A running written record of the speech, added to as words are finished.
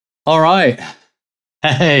All right.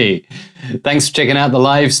 Hey, thanks for checking out the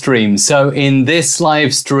live stream. So in this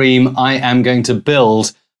live stream, I am going to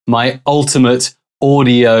build my ultimate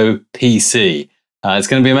audio PC. It's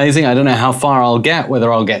going to be amazing. I don't know how far I'll get,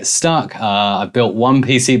 whether I'll get stuck. I've built one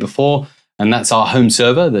PC before, and that's our home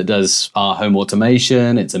server that does our home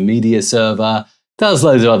automation. It's a media server, does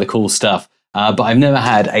loads of other cool stuff. But I've never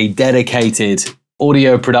had a dedicated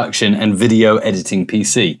audio production and video editing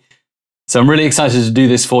PC. So I'm really excited to do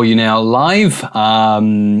this for you now live.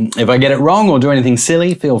 If I get it wrong or do anything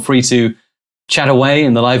silly, feel free to chat away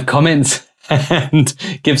in the live comments and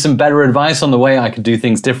give some better advice on the way I could do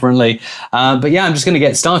things differently. But yeah, I'm just going to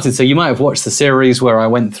get started. So you might have watched the series where I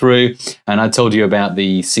went through and I told you about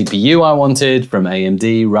the CPU I wanted from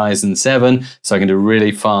AMD Ryzen 7. So I can do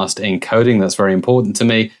really fast encoding. That's very important to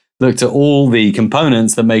me. Looked at all the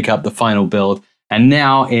components that make up the final build. And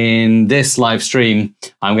now in this live stream,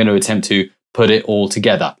 I'm going to attempt to put it all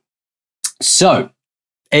together. So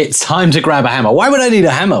it's time to grab a hammer. Why would I need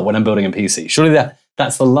a hammer when I'm building a PC? Surely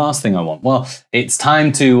that's the last thing I want. Well, it's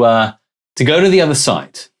time to go to the other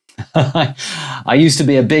side. I used to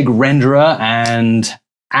be a big renderer and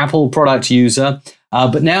Apple product user,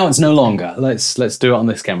 but now it's no longer. Let's do it on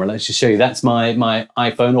this camera. Let's just show you. That's my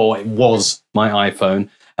iPhone, or it was my iPhone.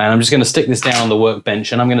 And I'm just going to stick this down on the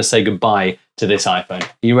workbench, and I'm going to say goodbye to this iPhone. Are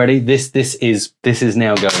you ready? This is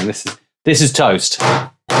now going. This is toast.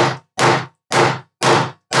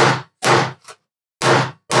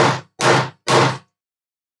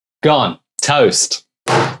 Gone. Toast.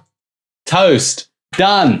 Toast.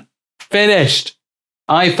 Done. Finished.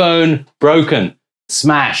 iPhone broken.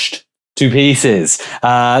 Smashed to pieces.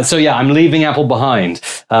 So yeah, I'm leaving Apple behind.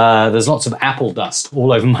 There's lots of Apple dust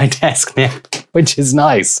all over my desk now, which is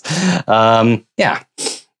nice. Yeah,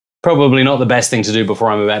 probably not the best thing to do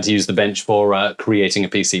before I'm about to use the bench for creating a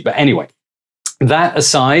PC. But anyway, that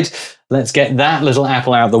aside, let's get that little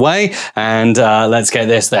Apple out of the way and let's get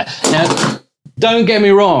this there. Now, don't get me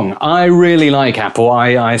wrong, I really like Apple.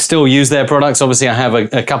 I still use their products. Obviously, I have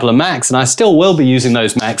a couple of Macs, and I still will be using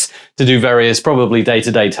those Macs to do various, probably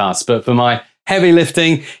day-to-day tasks. But for my heavy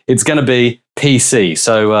lifting, it's going to be PC.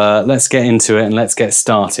 So let's get into it and let's get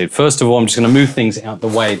started. First of all, I'm just going to move things out the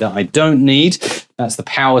way that I don't need. That's the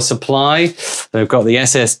power supply. They've got the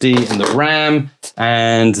SSD and the RAM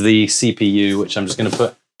and the CPU, which I'm just going to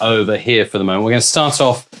put over here for the moment. We're going to start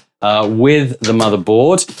off with the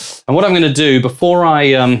motherboard. And what I'm going to do before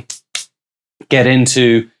I get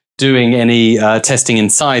into doing any testing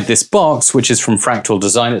inside this box, which is from Fractal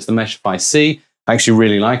Design, it's the Meshify C. I actually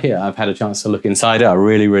really like it. I've had a chance to look inside it. I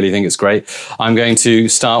really think it's great. I'm going to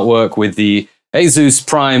start work with the Asus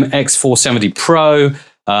Prime X470 Pro.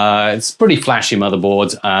 It's a pretty flashy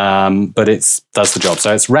motherboard, but it does the job.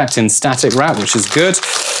 So it's wrapped in static wrap, which is good.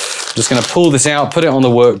 I'm just going to pull this out, put it on the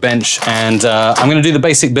workbench, and I'm going to do the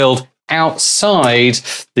basic build outside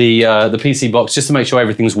the PC box just to make sure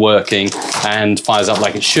everything's working and fires up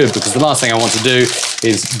like it should, because the last thing I want to do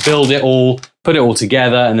is build it all, put it all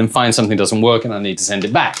together, and then find something doesn't work and I need to send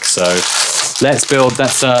it back. So let's build.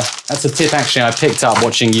 That's a tip actually I picked up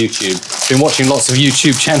watching YouTube. Been watching lots of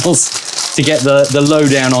YouTube channels to get the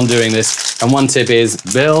lowdown on doing this. And one tip is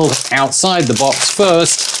build outside the box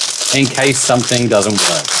first in case something doesn't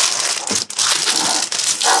work.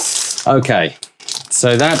 Okay,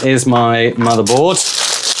 so that is my motherboard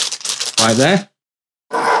right there.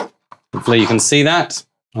 Hopefully you can see that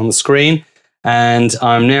on the screen. And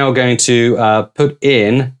I'm now going to put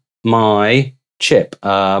in my chip,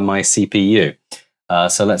 my CPU.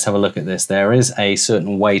 So let's have a look at this. There is a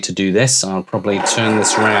certain way to do this. I'll probably turn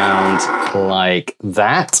this around like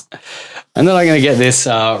that. And then I'm going to get this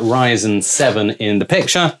Ryzen 7 in the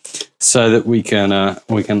picture so that we can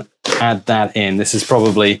add that in. This is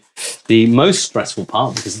probably the most stressful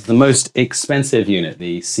part because it's the most expensive unit,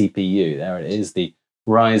 the CPU. There it is, the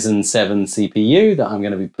Ryzen 7 CPU that I'm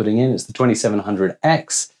going to be putting in. It's the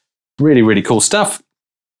 2700X. Really cool stuff.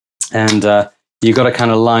 And you've got to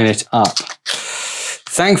kind of line it up.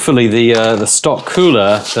 Thankfully, the stock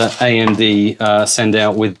cooler that AMD send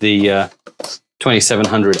out with the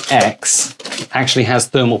 2700X actually has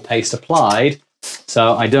thermal paste applied,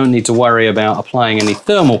 so I don't need to worry about applying any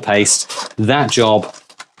thermal paste. That job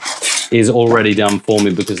is already done for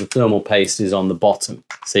me because the thermal paste is on the bottom,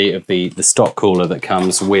 see, of the stock cooler that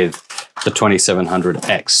comes with the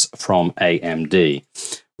 2700X from AMD.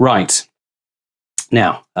 Right,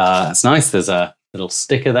 now, it's nice, there's a little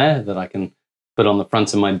sticker there that I can put on the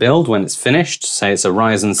front of my build when it's finished, say it's a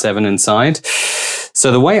Ryzen 7 inside. So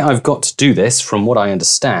the way I've got to do this, from what I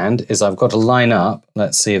understand, is I've got to line up.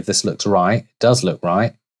 Let's see if this looks right. It does look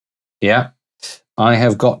right. Yeah. I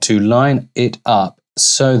have got to line it up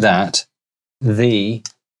so that the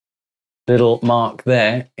little mark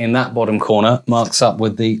there in that bottom corner marks up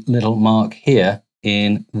with the little mark here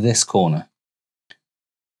in this corner.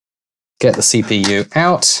 Get the CPU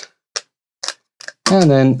out and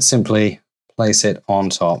then simply place it on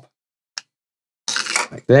top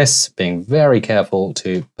like this, being very careful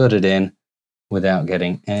to put it in without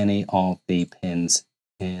getting any of the pins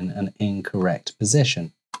in an incorrect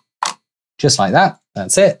position. Just like that.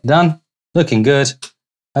 That's it. Done. Looking good.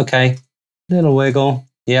 Okay. Little wiggle.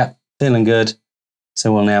 Yeah. Feeling good.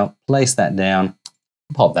 So we'll now place that down,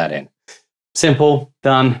 pop that in. Simple.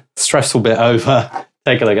 Done. Stressful bit over.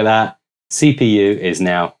 Take a look at that. CPU is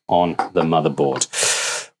now on the motherboard.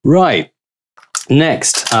 Right.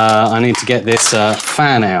 Next, I need to get this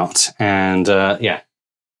fan out. And yeah.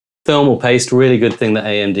 Thermal paste, really good thing that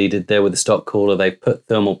AMD did there with the stock cooler. They put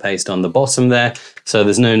thermal paste on the bottom there, so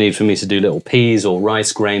there's no need for me to do little peas or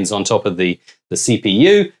rice grains on top of the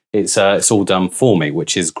CPU. It's all done for me,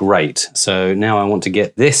 which is great. So now I want to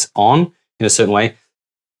get this on in a certain way.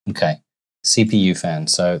 Okay, CPU fan.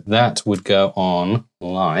 So that would go on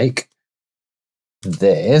like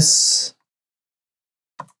this,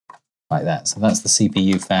 like that. So that's the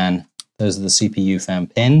CPU fan. Those are the CPU fan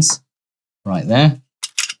pins right there.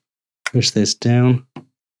 Push this down.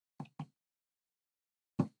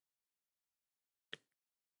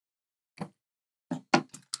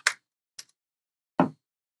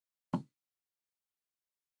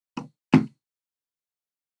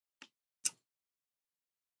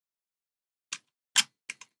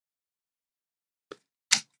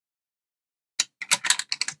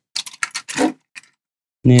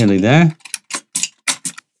 Nearly there.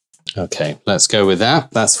 Okay, let's go with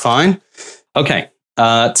that. That's fine. Okay.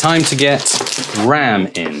 Time to get RAM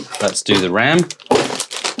in. Let's do the RAM.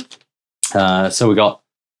 So we got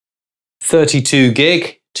 32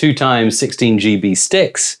 gig, 2 times 16 GB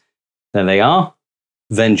sticks. There they are.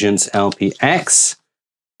 Vengeance LPX.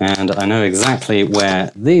 And I know exactly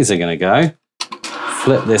where these are going to go.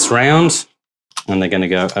 Flip this round, and they're going to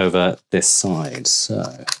go over this side.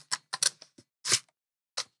 So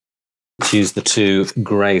let's use the 2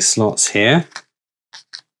 grey slots here.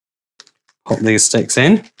 Pop these sticks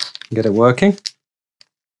in, get it working.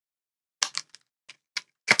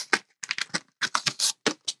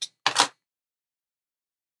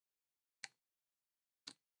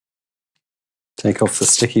 Take off the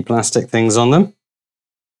sticky plastic things on them.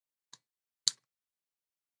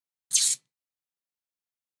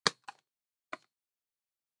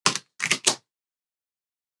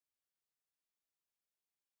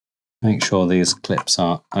 Make sure these clips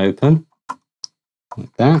are open,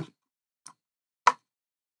 like that.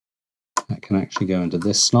 That can actually go into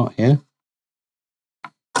this slot here.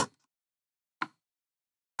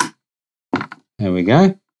 There we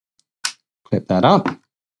go. Clip that up.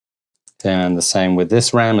 And the same with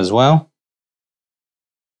this RAM as well.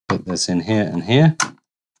 Put this in here and here.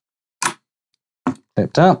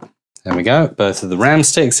 Clipped up. There we go. Both of the RAM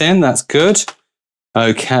sticks in. That's good.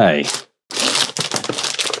 Okay.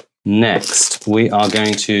 Next, we are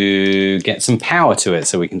going to get some power to it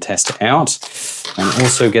so we can test it out, and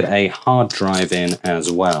also get a hard drive in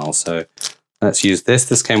as well. So let's use this.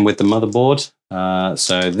 This came with the motherboard.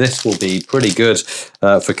 So this will be pretty good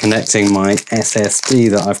for connecting my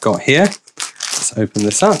SSD that I've got here. Let's open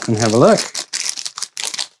this up and have a look.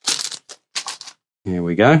 Here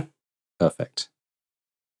we go. Perfect.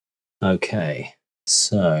 Okay,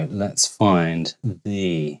 so let's find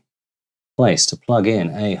the place to plug in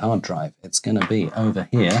a hard drive. It's going to be over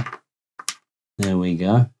here. There we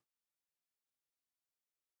go.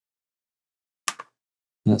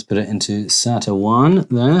 Let's put it into SATA 1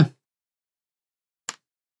 there.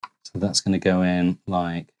 So that's going to go in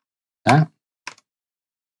like that.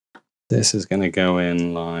 This is going to go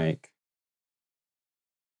in like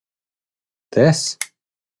this.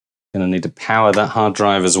 Going to need to power that hard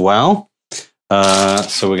drive as well.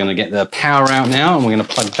 So we're going to get the power out now, and we're going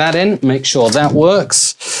to plug that in, make sure that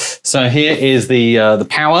works. So here is the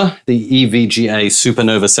power, the EVGA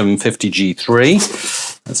Supernova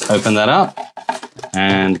 750G3. Let's open that up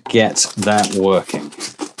and get that working.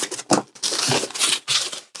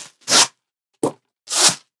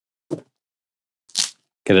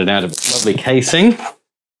 Get it out of its lovely casing.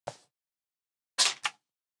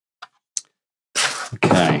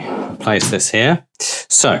 Okay, place this here.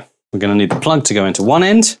 So we're going to need the plug to go into one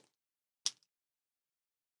end,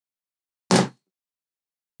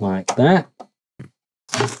 like that.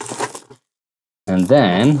 And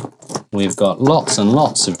then we've got lots and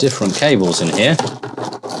lots of different cables in here.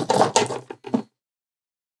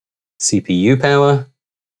 CPU power,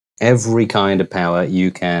 every kind of power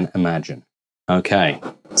you can imagine. Okay,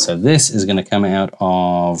 so this is going to come out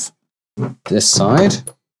of this side.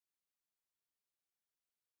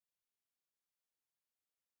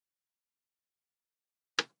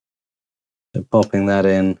 So popping that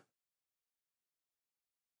in.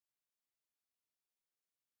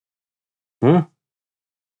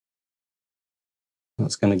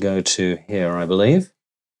 That's going to go to here, I believe.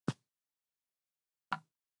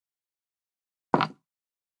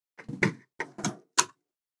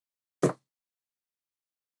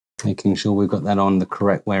 Making sure we've got that on the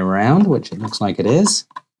correct way around, which it looks like it is.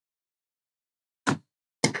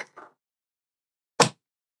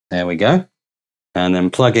 There we go. And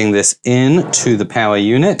then plugging this in to the power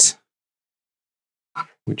unit,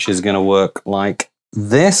 which is going to work like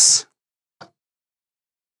this.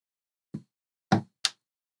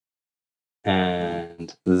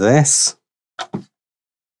 And this.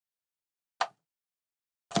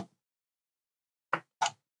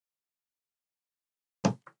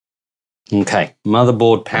 Okay,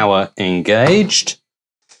 motherboard power engaged.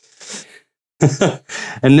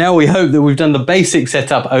 And now we hope that we've done the basic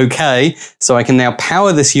setup okay, so I can now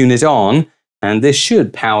power this unit on, and this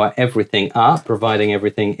should power everything up, providing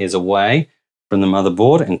everything is away from the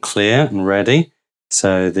motherboard and clear and ready.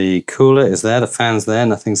 So the cooler is there, the fan's there,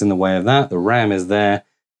 nothing's in the way of that. The RAM is there,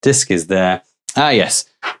 disk is there. Ah yes,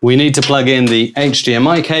 we need to plug in the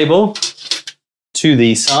HDMI cable to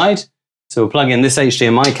the side. So we'll plug in this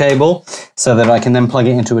HDMI cable so that I can then plug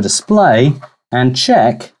it into a display and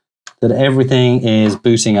check that everything is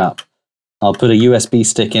booting up. I'll put a USB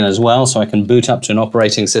stick in as well so I can boot up to an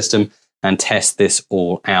operating system and test this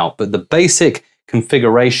all out. But the basic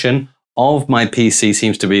configuration of my PC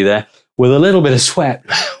seems to be there, with a little bit of sweat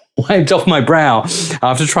wiped off my brow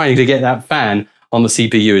after trying to get that fan on the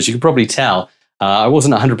CPU. As you can probably tell, I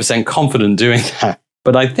wasn't 100% confident doing that,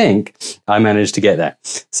 but I think I managed to get there.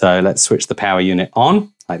 So let's switch the power unit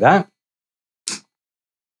on like that.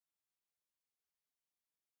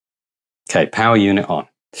 Okay, power unit on.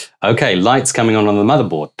 Okay, lights coming on the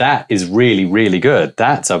motherboard. That is really, really good.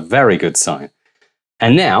 That's a very good sign.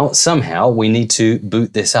 And now somehow we need to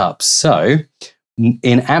boot this up. So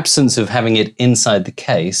in absence of having it inside the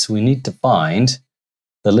case, we need to find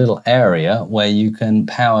the little area where you can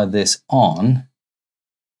power this on.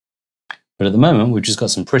 But at the moment, we've just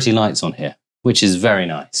got some pretty lights on here, which is very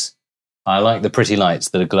nice. I like the pretty lights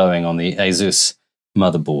that are glowing on the Asus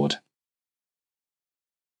motherboard.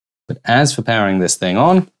 But as for powering this thing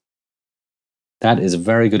on, that is a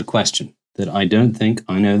very good question that I don't think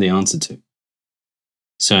I know the answer to.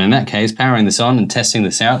 So in that case, powering this on and testing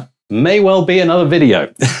this out may well be another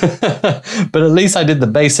video. But at least I did the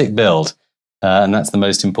basic build, and that's the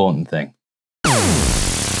most important thing.